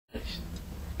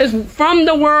is from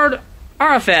the word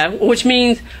arafat, which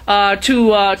means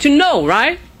to know,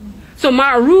 right? So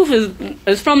ma'ruf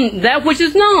is from that which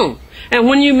is known. And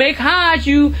when you make Hajj,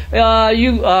 you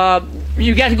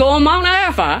get to go on Mount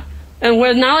Arafat, and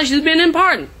where knowledge has been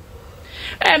imparted.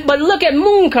 But look at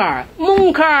Munkar.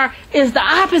 Munkar is the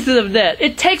opposite of that.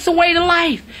 It takes away the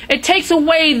life. It takes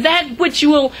away that which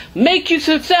will make you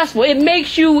successful. It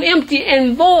makes you empty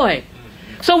and void.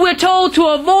 So we're told to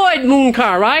avoid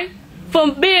Munkar, right?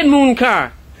 Forbid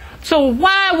Munkar. So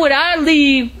why would I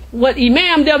leave what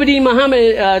Imam W.D.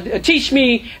 Muhammad teach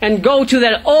me and go to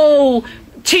that old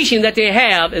teaching that they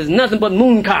have is nothing but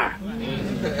Munkar?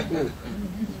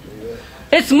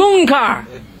 It's Munkar.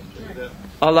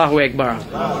 Allahu Akbar.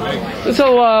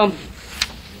 So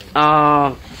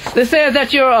it says that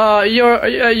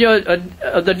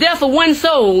the death of one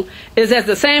soul is as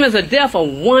the same as the death of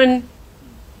one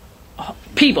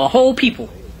people, a whole people.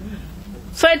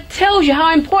 So it tells you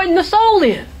how important the soul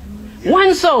is.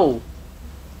 One soul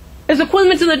is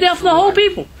equivalent to the death of the whole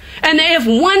people. And if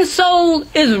one soul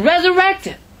is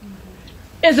resurrected,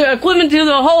 it's equivalent to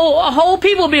the whole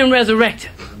people being resurrected.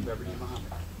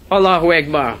 Allahu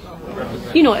Akbar.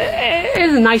 You know, it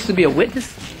is nice to be a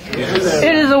witness.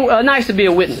 It is nice to be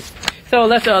a witness. So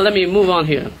let me move on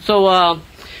here. So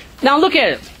now look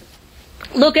at it.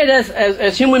 Look at us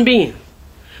as human beings.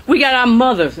 We got our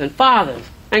mothers and fathers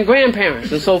and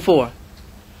grandparents and so forth.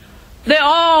 They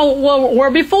all were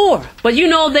before, but you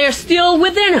know they're still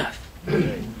within us.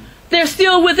 They're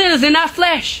still within us in our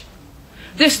flesh.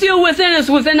 They're still within us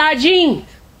within our genes.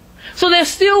 So they're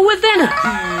still within us.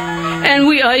 And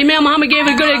Imam Muhammad gave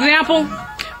a good example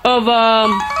of,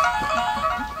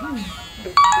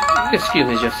 excuse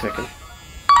me just a second.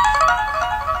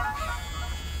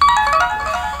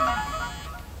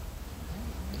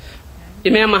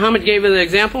 Imam Muhammad gave an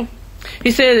example.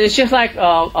 He said it's just like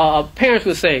parents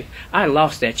would say, I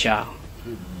lost that child.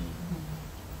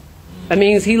 That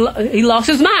means he lost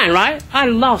his mind, right? I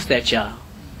lost that child.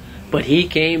 But he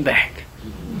came back.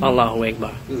 Allahu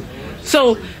Akbar.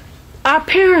 So our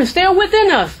parents, they're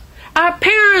within us. Our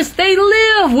parents, they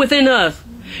live within us.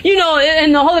 You know,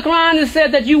 in the Holy Quran it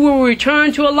said that you will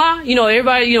return to Allah. You know,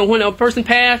 everybody, you know, when a person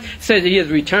passed, says that he has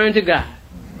returned to God.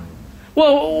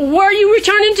 Well, where are you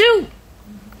returning to?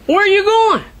 Where are you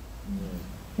going?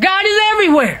 God is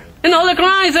everywhere. In the Holy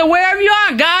Quran it said, wherever you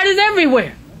are, God is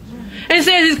everywhere. And it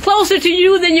says he's closer to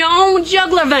you than your own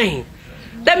jugular vein.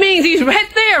 That means he's right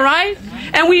there, right?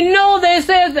 And we know that it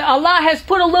says that Allah has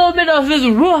put a little bit of his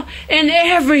ruh in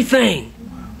everything.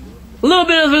 A little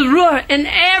bit of his ruh in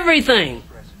everything.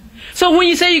 So when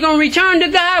you say you're going to return to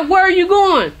God, where are you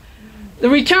going? The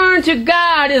return to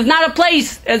God is not a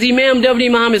place, as Imam W.D.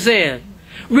 Muhammad said.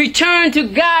 Return to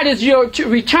God is to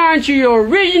return to your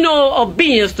original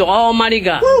obedience to Almighty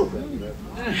God.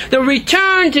 The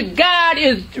return to God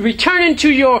is returning to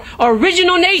your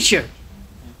original nature.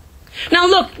 Now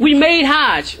look, we made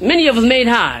Hajj. Many of us made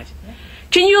Hajj.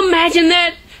 Can you imagine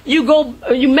that? You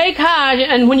make Hajj,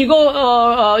 and when you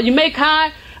go, you make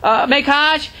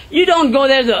Hajj, you don't go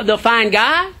there to find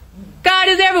God. God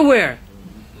is everywhere,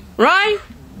 right?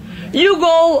 You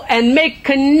go and make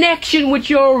connection with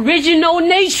your original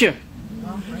nature.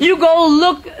 You go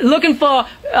looking for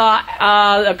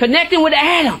connecting with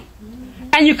Adam,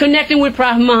 and you're connecting with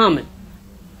Prophet Muhammad.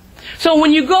 So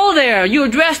when you go there, you're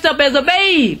dressed up as a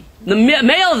babe. The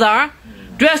males are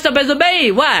dressed up as a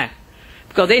babe. Why?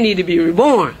 Because they need to be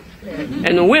reborn.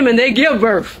 And the women, they give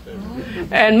birth.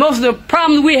 And most of the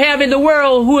problems we have in the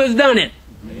world, who has done it?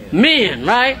 Men,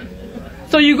 right?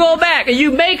 So you go back and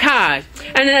you make Hajj.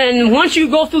 And then once you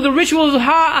go through the rituals of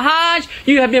Hajj,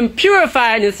 you have been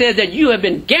purified, and it says that you have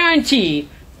been guaranteed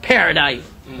paradise.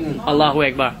 Allahu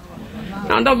Akbar.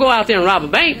 Now don't go out there and rob a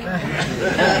bank.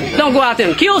 Don't go out there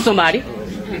and kill somebody.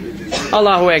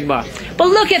 Allahu Akbar. But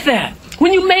look at that.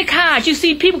 When you make Hajj, you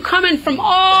see people coming from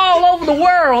all over the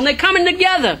world, and they're coming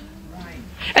together.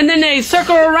 And then they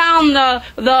circle around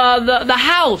the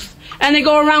house, and they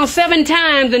go around 7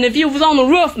 times. And if you was on the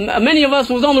roof, many of us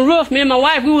was on the roof. Me and my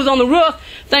wife, we was on the roof.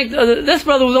 I think this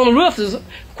brother was on the roof. There's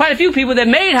quite a few people that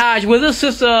made Hajj with us.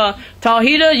 Sister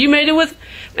Tawhida, you made it with,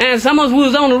 and some of us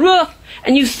was on the roof.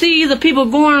 And you see the people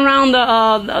going around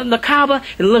the Kaaba.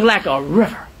 It looked like a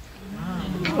river.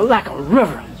 Like a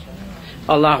river.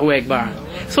 Allahu Akbar.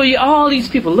 So all these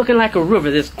people looking like a river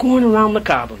that's going around the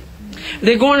Kaaba.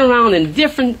 They're going around in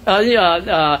different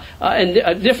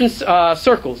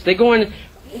circles. They're going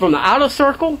from the outer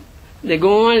circle. They're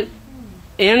going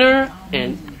inner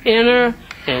and inner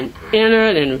and inner,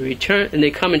 and return, and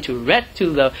they come into where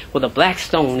the black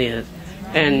stone is.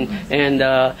 And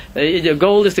the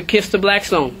goal is to kiss the black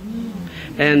stone.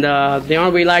 And the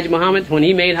Honorable Elijah Muhammad, when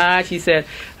he made Hajj, he said,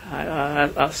 I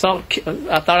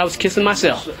thought I was kissing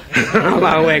myself.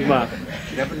 Allahu Akbar.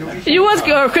 You was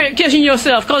kissing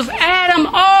yourself, because Adam,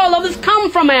 all of us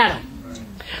come from Adam.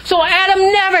 So Adam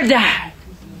never died.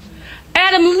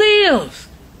 Adam lives.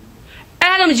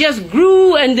 Adam just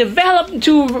grew and developed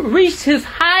to reach his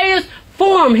highest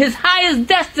form, his highest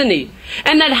destiny.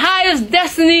 And that highest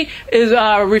destiny is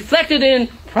reflected in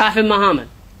Prophet Muhammad.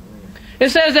 It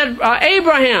says that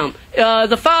Abraham,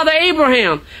 the father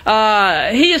Abraham,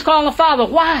 he is called the father.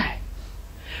 Why?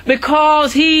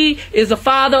 Because he is the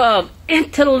father of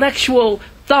intellectual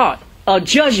thought, of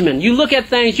judgment. You look at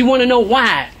things, you want to know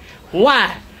why.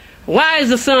 Why? Why is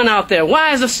the sun out there?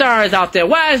 Why is the stars out there?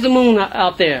 Why is the moon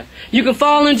out there? You can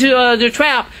fall into the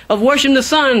trap of worshiping the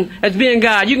sun as being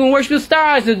God. You can worship the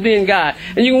stars as being God,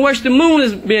 and you can worship the moon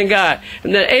as being God.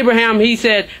 And then Abraham, he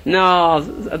said, no,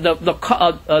 the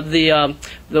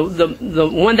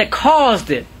one that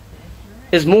caused it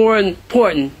is more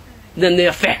important than the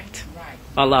effect.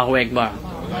 Allahu Akbar.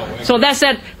 So that's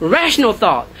that rational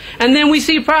thought. And then we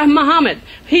see Prophet Muhammad.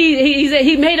 He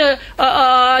made a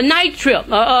night trip,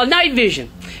 a night vision.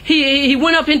 He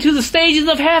went up into the stages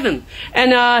of heaven,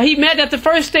 and he met at the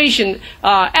first station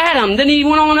Adam. Then he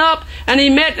went on up, and he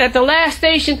met at the last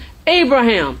station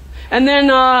Abraham. And then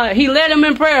he led him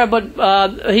in prayer,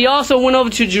 but he also went over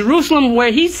to Jerusalem,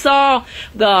 where he saw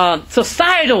the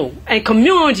societal and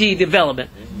community development.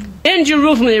 In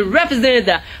Jerusalem, it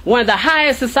represented one of the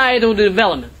highest societal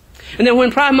developments. And then when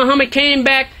Prophet Muhammad came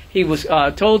back, he was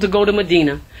told to go to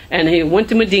Medina. And he went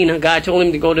to Medina. God told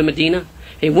him to go to Medina.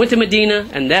 He went to Medina,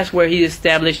 and that's where he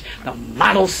established the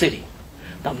model city.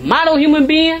 The model human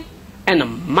being and the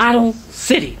model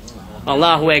city.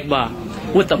 Allahu Akbar.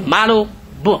 With the model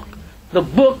book. The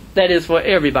book that is for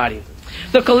everybody.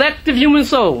 The collective human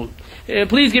soul.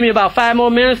 Please give me about 5 more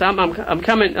minutes. I'm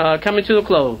coming to the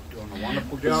close.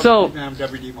 So,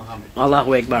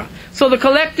 Allahu Akbar. So the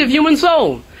collective human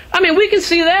soul. I mean, we can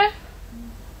see that.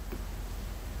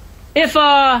 If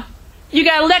you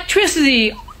got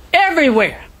electricity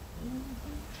everywhere.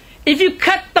 If you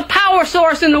cut the power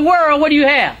source in the world, what do you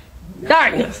have?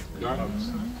 Darkness.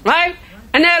 Right?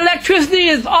 And that electricity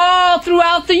is all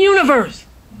throughout the universe.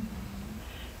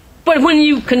 But when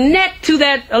you connect to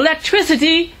that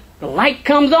electricity, the light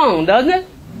comes on, doesn't it?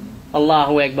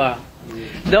 Allahu Akbar.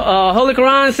 The Holy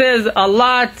Quran says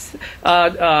Allah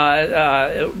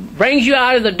brings you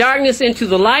out of the darkness into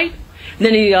the light.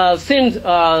 Then He sends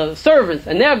servants,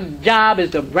 and their job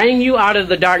is to bring you out of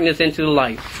the darkness into the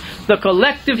light. The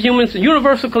collective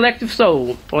universal collective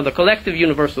soul, or the collective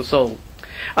universal soul.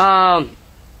 Imam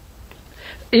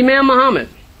Muhammad,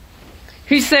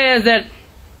 he says that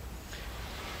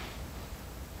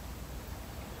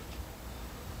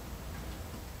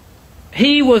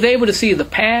he was able to see the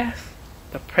past,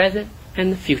 the present,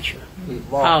 and the future.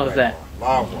 How is that?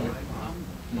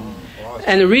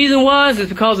 And the reason is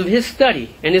because of his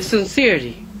study and his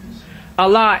sincerity.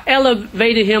 Allah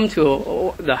elevated him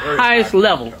to the highest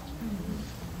level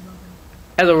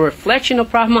as a reflection of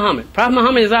Prophet Muhammad. Prophet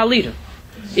Muhammad is our leader.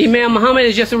 Imam Muhammad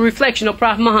is just a reflection of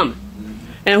Prophet Muhammad.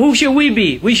 And who should we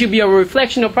be? We should be a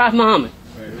reflection of Prophet Muhammad.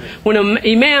 When an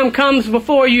Imam comes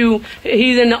before you,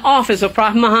 he's in the office of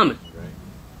Prophet Muhammad.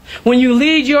 When you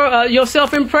lead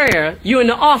yourself in prayer, you're in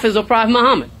the office of Prophet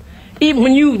Muhammad. Even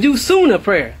when you do sunnah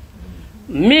prayer,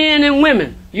 men and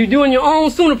women, you're doing your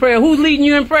own sunnah prayer. Who's leading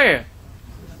you in prayer?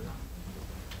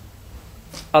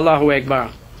 Allahu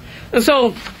Akbar. And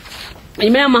so,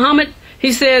 Imam Muhammad,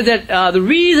 he says that the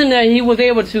reason that he was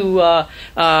able to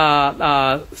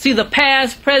see the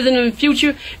past, present, and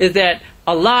future is that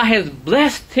Allah has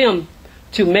blessed him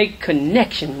to make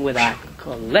connection with our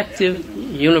collective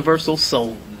universal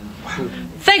soul.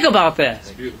 Think about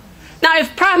that. Now,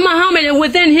 if Prophet Muhammad and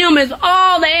within him is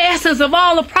all the essence of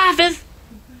all the prophets,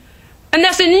 and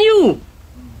that's in you,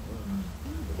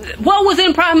 what was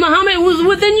in Prophet Muhammad was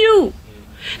within you.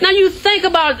 Now you think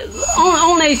about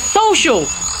on a social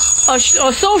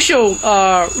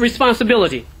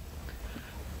responsibility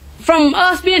from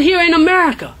us being here in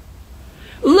America.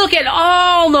 Look at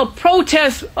all the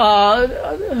protesters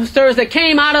that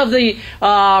came out of the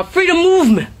freedom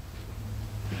movement.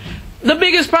 The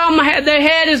biggest problem they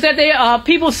had is that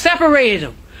people separated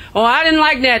them. Oh, I didn't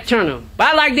like Nat Turner, but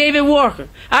I like David Walker.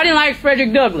 I didn't like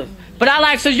Frederick Douglass, but I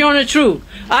like Sojourner Truth.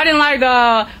 I didn't like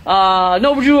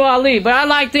Noble Drew Ali, but I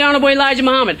like the Honorable Elijah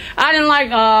Muhammad. I didn't like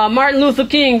Martin Luther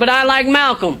King, but I like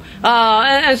Malcolm,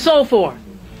 and so forth.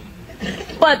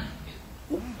 But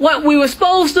what we were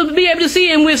supposed to be able to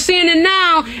see, and we're seeing it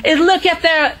now, is look at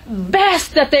their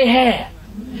best that they had.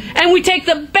 And we take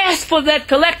the best for that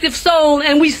collective soul,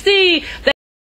 and we see